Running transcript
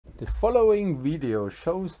The following video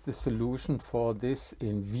shows the solution for this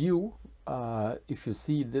in Vue. If you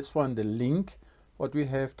see this one, the link, what we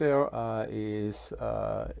have there is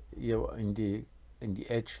here in the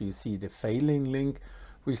edge you see the failing link,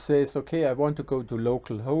 which says, okay, I want to go to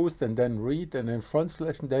localhost and then read, and then front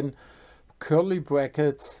slash, and then curly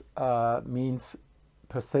brackets means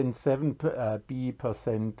 %7 b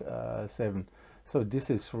 %7. So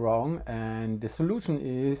this is wrong, and the solution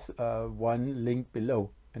is one link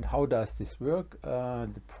below. And how does this work?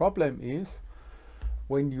 The problem is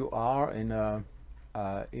when you are in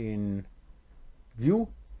in Vue,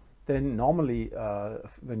 then normally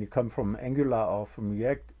when you come from Angular or from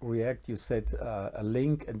React, you set a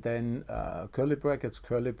link and then curly brackets,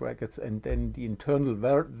 and then the internal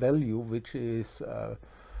value, which is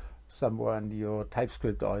somewhere on your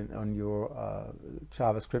TypeScript or on your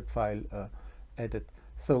JavaScript file added.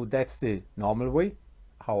 So that's the normal way,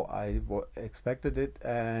 how I expected it,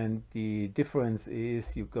 and the difference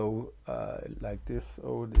is you go like this.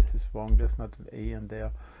 Oh, this is wrong, there's not an A in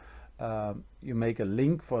there. You make a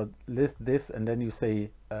link for this, and then you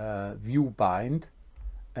say view bind,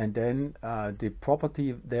 and then the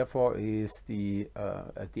property therefore is the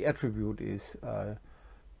attribute is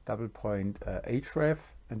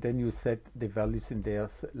href, and then you set the values in there.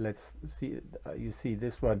 So let's see, you see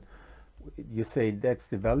this one, you say that's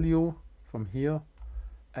the value from here,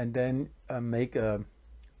 and then make a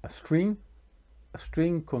string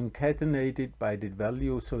concatenated by the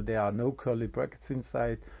value, so there are no curly brackets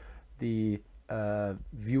inside. The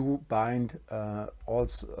view bind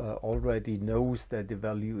also already knows that the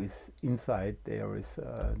value is inside. There is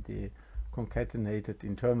the concatenated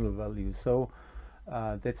internal value. So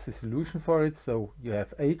that's the solution for it. So you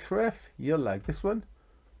have href here like this one.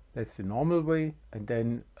 That's the normal way, and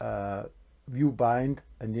then view bind,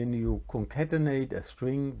 and then you concatenate a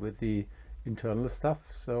string with the internal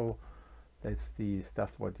stuff. So that's the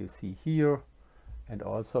stuff what you see here. And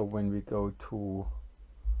also when we go to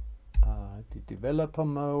the developer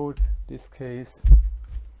mode, this case,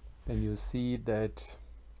 then you see that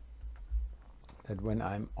when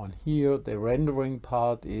I'm on here, the rendering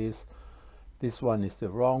part is, this one is the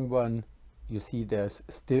wrong one. You see there's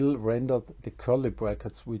still rendered the curly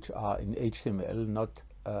brackets, which are in HTML not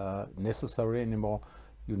necessary anymore.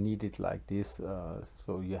 You need it like this,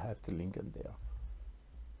 so you have the link in there.